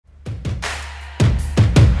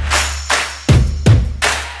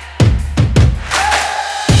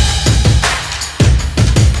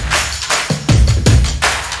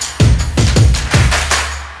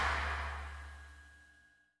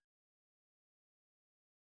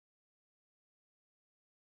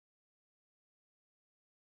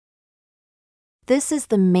This is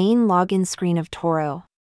the main login screen of TORO.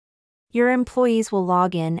 Your employees will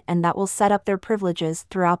log in and that will set up their privileges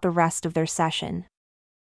throughout the rest of their session.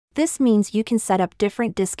 This means you can set up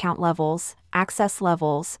different discount levels, access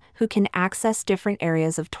levels, who can access different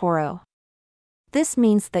areas of TORO. This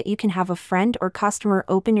means that you can have a friend or customer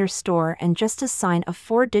open your store and just assign a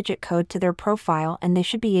 4-digit code to their profile, and they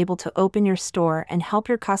should be able to open your store and help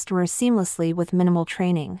your customers seamlessly with minimal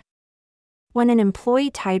training. When an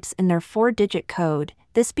employee types in their 4-digit code,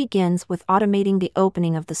 this begins with automating the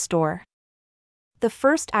opening of the store. The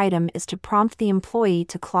first item is to prompt the employee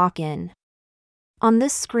to clock in. On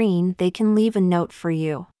this screen, they can leave a note for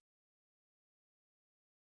you.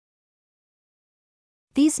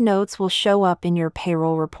 These notes will show up in your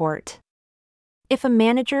payroll report. If a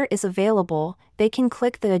manager is available, they can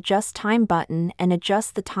click the Adjust Time button and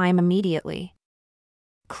adjust the time immediately.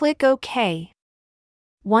 Click OK.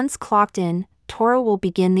 Once clocked in, TORO will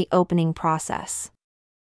begin the opening process.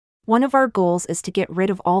 One of our goals is to get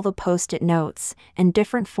rid of all the post-it notes and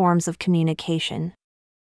different forms of communication.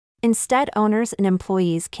 Instead, owners and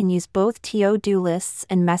employees can use both to-do lists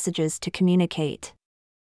and messages to communicate.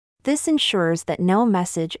 This ensures that no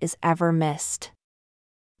message is ever missed.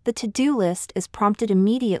 The to-do list is prompted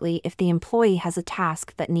immediately if the employee has a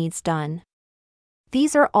task that needs done.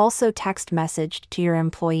 These are also text messaged to your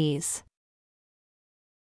employees.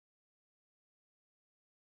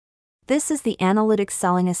 This is the Analytics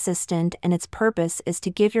Selling Assistant, and its purpose is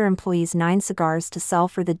to give your employees 9 cigars to sell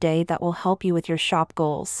for the day that will help you with your shop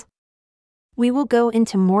goals. We will go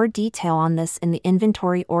into more detail on this in the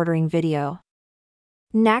inventory ordering video.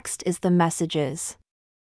 Next is the messages.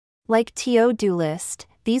 Like to-do list,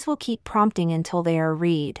 these will keep prompting until they are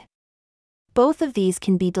read. Both of these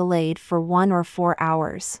can be delayed for 1 or 4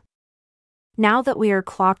 hours. Now that we are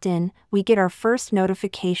clocked in, we get our first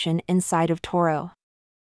notification inside of TORO.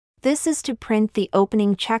 This is to print the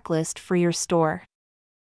opening checklist for your store.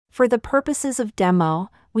 For the purposes of demo,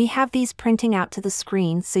 we have these printing out to the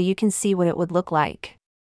screen so you can see what it would look like.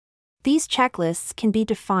 These checklists can be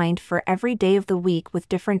defined for every day of the week with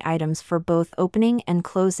different items for both opening and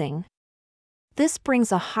closing. This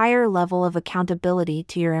brings a higher level of accountability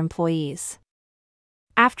to your employees.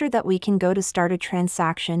 After that, we can go to start a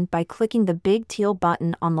transaction by clicking the big teal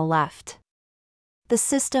button on the left. The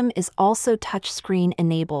system is also touchscreen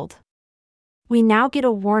enabled. We now get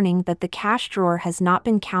a warning that the cash drawer has not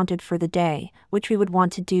been counted for the day, which we would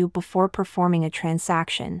want to do before performing a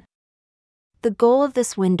transaction. The goal of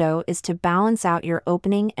this window is to balance out your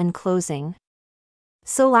opening and closing.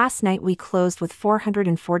 So last night we closed with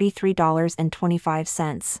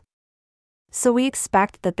 $443.25. So we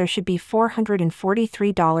expect that there should be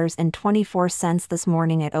 $443.24 this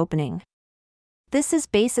morning at opening. This is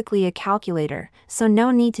basically a calculator, so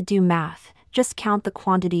no need to do math, just count the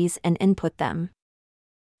quantities and input them.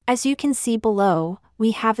 As you can see below,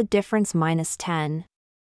 we have a difference -10.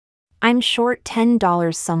 I'm short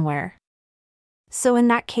 $10 somewhere. So in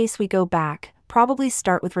that case we go back, probably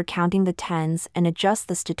start with recounting the tens and adjust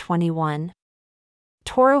this to 21.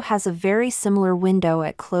 TORO has a very similar window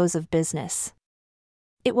at close of business.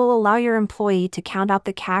 It will allow your employee to count out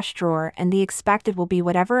the cash drawer, and the expected will be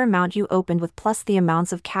whatever amount you opened with plus the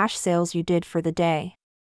amounts of cash sales you did for the day.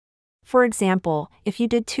 For example, if you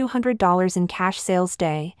did $200 in cash sales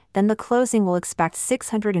day, then the closing will expect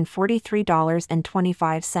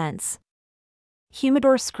 $643.25.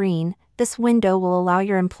 Humidor screen. This window will allow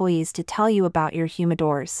your employees to tell you about your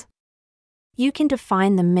humidors. You can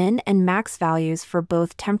define the min and max values for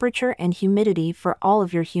both temperature and humidity for all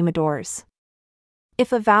of your humidors.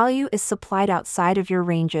 If a value is supplied outside of your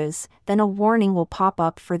ranges, then a warning will pop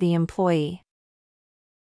up for the employee.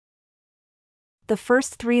 The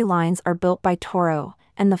first 3 lines are built by TORO,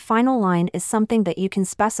 and the final line is something that you can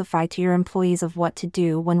specify to your employees of what to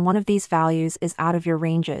do when one of these values is out of your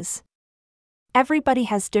ranges. Everybody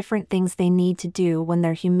has different things they need to do when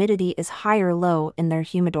their humidity is high or low in their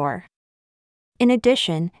humidor. In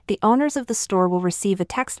addition, the owners of the store will receive a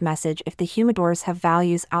text message if the humidors have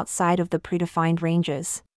values outside of the predefined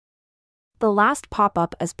ranges. The last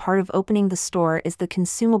pop-up as part of opening the store is the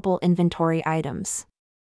consumable inventory items.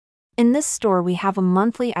 In this store we have a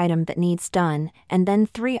monthly item that needs done, and then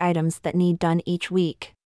 3 items that need done each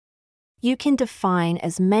week. You can define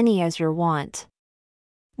as many as you want.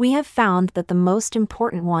 We have found that the most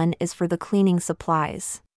important one is for the cleaning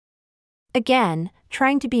supplies. Again,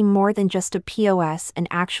 trying to be more than just a POS and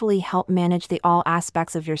actually help manage all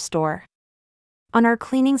aspects of your store. On our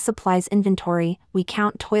cleaning supplies inventory, we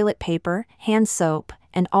count toilet paper, hand soap,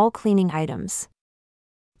 and all cleaning items.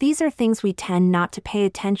 These are things we tend not to pay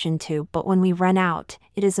attention to, but when we run out,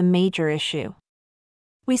 it is a major issue.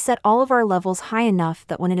 We set all of our levels high enough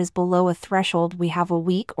that when it is below a threshold we have a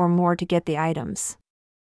week or more to get the items.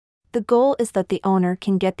 The goal is that the owner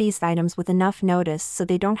can get these items with enough notice so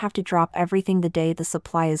they don't have to drop everything the day the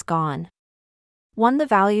supply is gone. Once the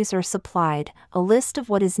values are supplied, a list of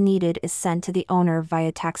what is needed is sent to the owner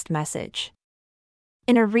via text message.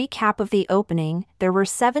 In a recap of the opening, there were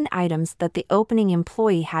 7 items that the opening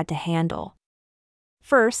employee had to handle.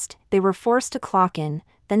 First, they were forced to clock in,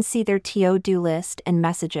 then see their to-do list and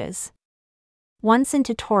messages. Once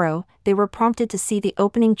into TORO, they were prompted to see the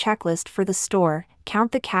opening checklist for the store,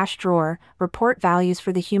 count the cash drawer, report values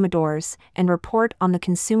for the humidors, and report on the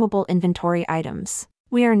consumable inventory items.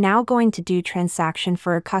 We are now going to do transaction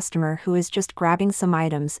for a customer who is just grabbing some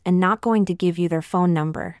items and not going to give you their phone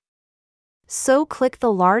number. So click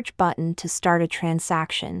the large button to start a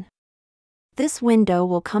transaction. This window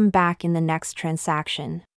will come back in the next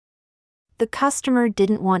transaction. The customer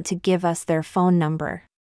didn't want to give us their phone number.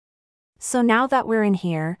 So now that we're in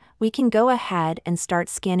here, we can go ahead and start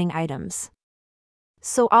scanning items.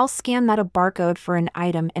 So I'll scan that a barcode for an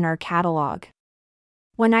item in our catalog.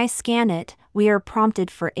 When I scan it, we are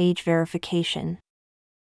prompted for age verification.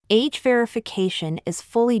 Age verification is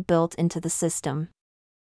fully built into the system.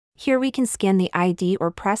 Here we can scan the ID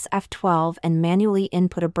or press F12 and manually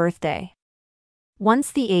input a birthday.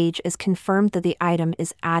 Once the age is confirmed, the item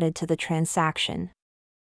is added to the transaction.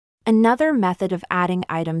 Another method of adding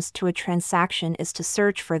items to a transaction is to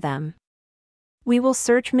search for them. We will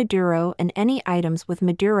search Maduro and any items with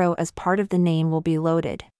Maduro as part of the name will be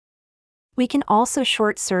loaded. We can also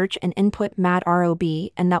short search and input MAD-ROB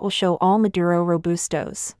and that will show all Maduro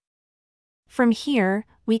Robustos. From here,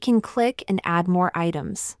 we can click and add more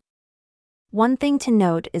items. One thing to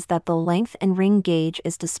note is that the length and ring gauge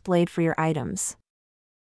is displayed for your items.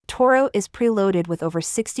 TORO is preloaded with over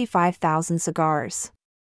 65,000 cigars.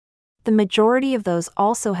 The majority of those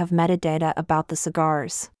also have metadata about the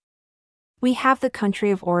cigars. We have the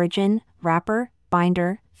country of origin, wrapper,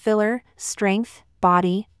 binder, filler, strength,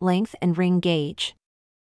 body, length and ring gauge.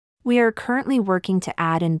 We are currently working to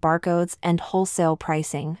add in barcodes and wholesale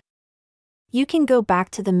pricing. You can go back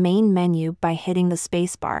to the main menu by hitting the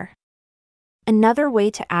spacebar. Another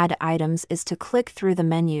way to add items is to click through the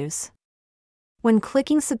menus. When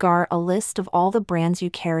clicking Cigar, a list of all the brands you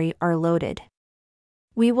carry are loaded.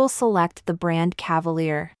 We will select the brand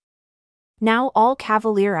Cavalier. Now all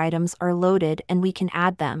Cavalier items are loaded and we can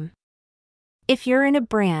add them. If you're in a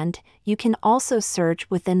brand, you can also search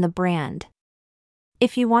within the brand.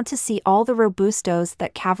 If you want to see all the Robustos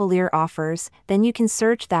that Cavalier offers, then you can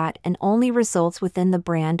search that and only results within the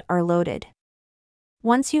brand are loaded.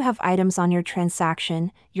 Once you have items on your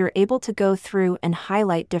transaction, you're able to go through and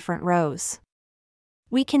highlight different rows.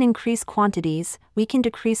 We can increase quantities, we can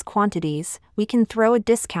decrease quantities, we can throw a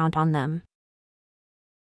discount on them.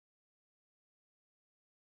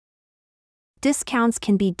 Discounts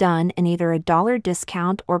can be done in either a dollar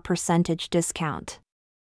discount or percentage discount.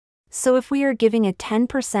 So if we are giving a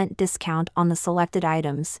 10% discount on the selected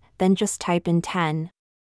items, then just type in 10.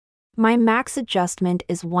 My max adjustment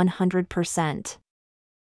is 100%.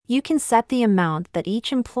 You can set the amount that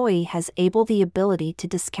each employee has the ability to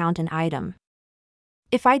discount an item.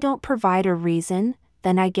 If I don't provide a reason,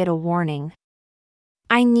 then I get a warning.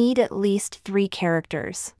 I need at least 3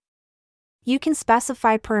 characters. You can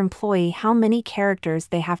specify per employee how many characters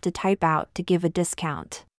they have to type out to give a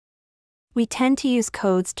discount. We tend to use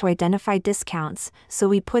codes to identify discounts, so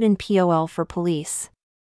we put in POL for police.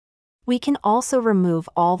 We can also remove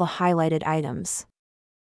all the highlighted items.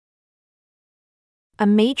 A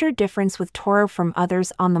major difference with TORO from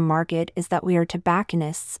others on the market is that we are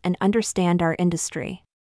tobacconists and understand our industry.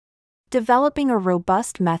 Developing a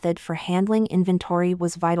robust method for handling inventory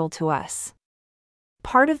was vital to us.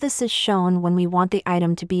 Part of this is shown when we want the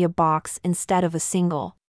item to be a box instead of a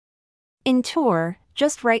single. In TORO,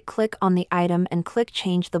 just right-click on the item and click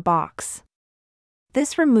Change the Box.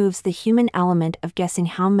 This removes the human element of guessing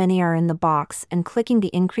how many are in the box and clicking the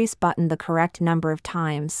Increase button the correct number of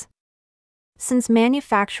times. Since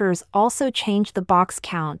manufacturers also change the box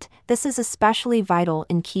count, this is especially vital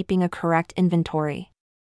in keeping a correct inventory.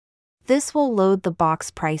 This will load the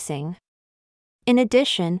box pricing. In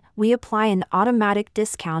addition, we apply an automatic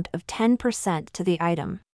discount of 10% to the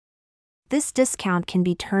item. This discount can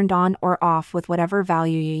be turned on or off with whatever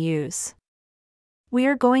value you use. We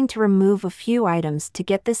are going to remove a few items to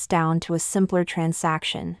get this down to a simpler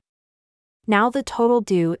transaction. Now the total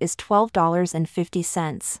due is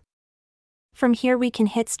 $12.50. From here we can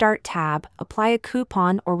hit Start tab, apply a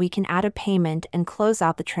coupon, or we can add a payment and close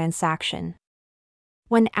out the transaction.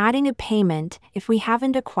 When adding a payment, if we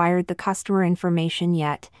haven't acquired the customer information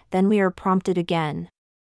yet, then we are prompted again.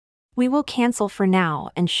 We will cancel for now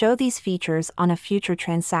and show these features on a future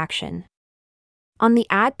transaction. On the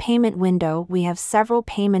Add Payment window, we have several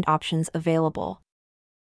payment options available.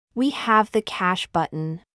 We have the Cash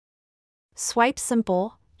button. Swipe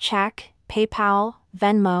Simple, Check, PayPal,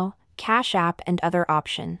 Venmo, Cash App, and other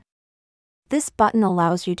option. This button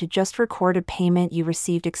allows you to just record a payment you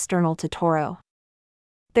received external to TORO.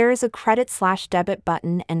 There is a Credit/Debit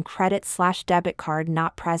button and Credit/Debit card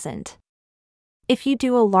not present. If you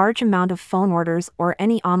do a large amount of phone orders or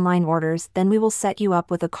any online orders, then we will set you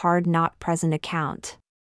up with a card not present account.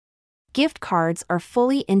 Gift cards are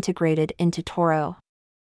fully integrated into TORO.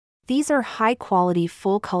 These are high-quality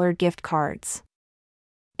full-color gift cards.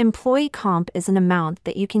 Employee comp is an amount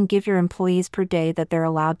that you can give your employees per day that they're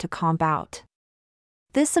allowed to comp out.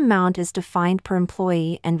 This amount is defined per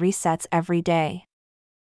employee and resets every day.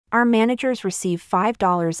 Our managers receive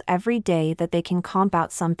 $5 every day that they can comp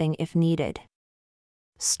out something if needed.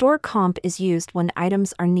 Store comp is used when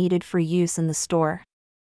items are needed for use in the store.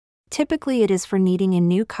 Typically it is for needing a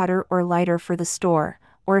new cutter or lighter for the store,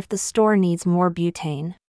 or if the store needs more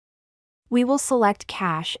butane. We will select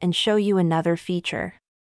Cash and show you another feature.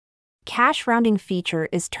 Cash rounding feature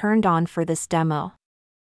is turned on for this demo.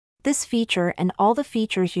 This feature and all the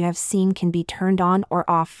features you have seen can be turned on or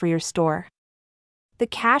off for your store. The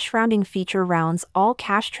cash rounding feature rounds all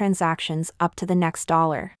cash transactions up to the next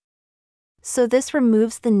dollar. So this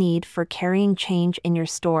removes the need for carrying change in your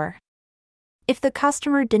store. If the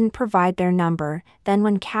customer didn't provide their number, then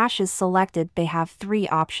when cash is selected, they have 3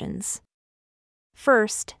 options.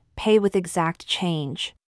 First, pay with exact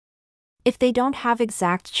change. If they don't have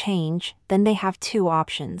exact change, then they have 2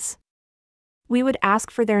 options. We would ask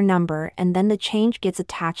for their number and then the change gets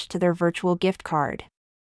attached to their virtual gift card.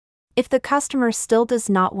 If the customer still does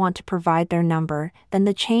not want to provide their number, then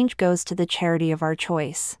the change goes to the charity of our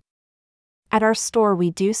choice. At our store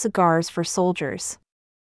we do cigars for soldiers.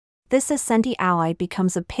 This absentee ally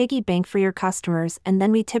becomes a piggy bank for your customers, and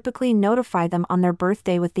then we typically notify them on their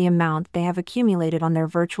birthday with the amount they have accumulated on their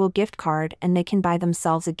virtual gift card and they can buy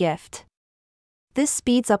themselves a gift. This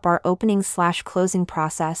speeds up our opening/closing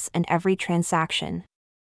process and every transaction.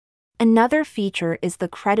 Another feature is the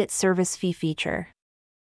credit service fee feature.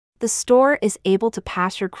 The store is able to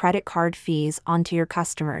pass your credit card fees on to your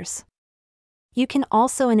customers. You can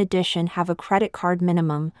also in addition have a credit card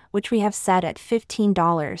minimum, which we have set at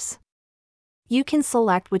 $15. You can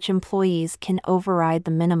select which employees can override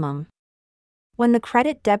the minimum. When the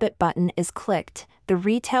Credit Debit button is clicked, the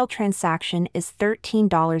retail transaction is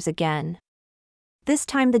 $13 again. This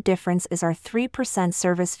time the difference is our 3%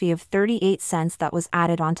 service fee of 38 cents that was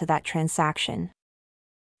added onto that transaction.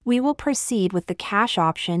 We will proceed with the cash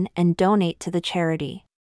option and donate to the charity.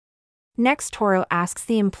 Next, TORO asks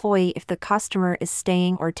the employee if the customer is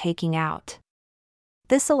staying or taking out.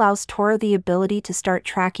 This allows TORO the ability to start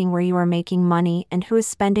tracking where you are making money and who is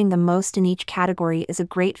spending the most in each category. Is a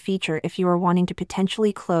great feature if you are wanting to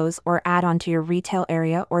potentially close or add on to your retail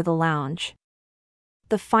area or the lounge.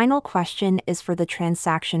 The final question is for the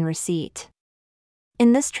transaction receipt.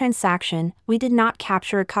 In this transaction, we did not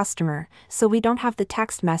capture a customer, so we don't have the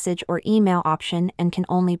text message or email option and can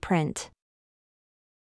only print.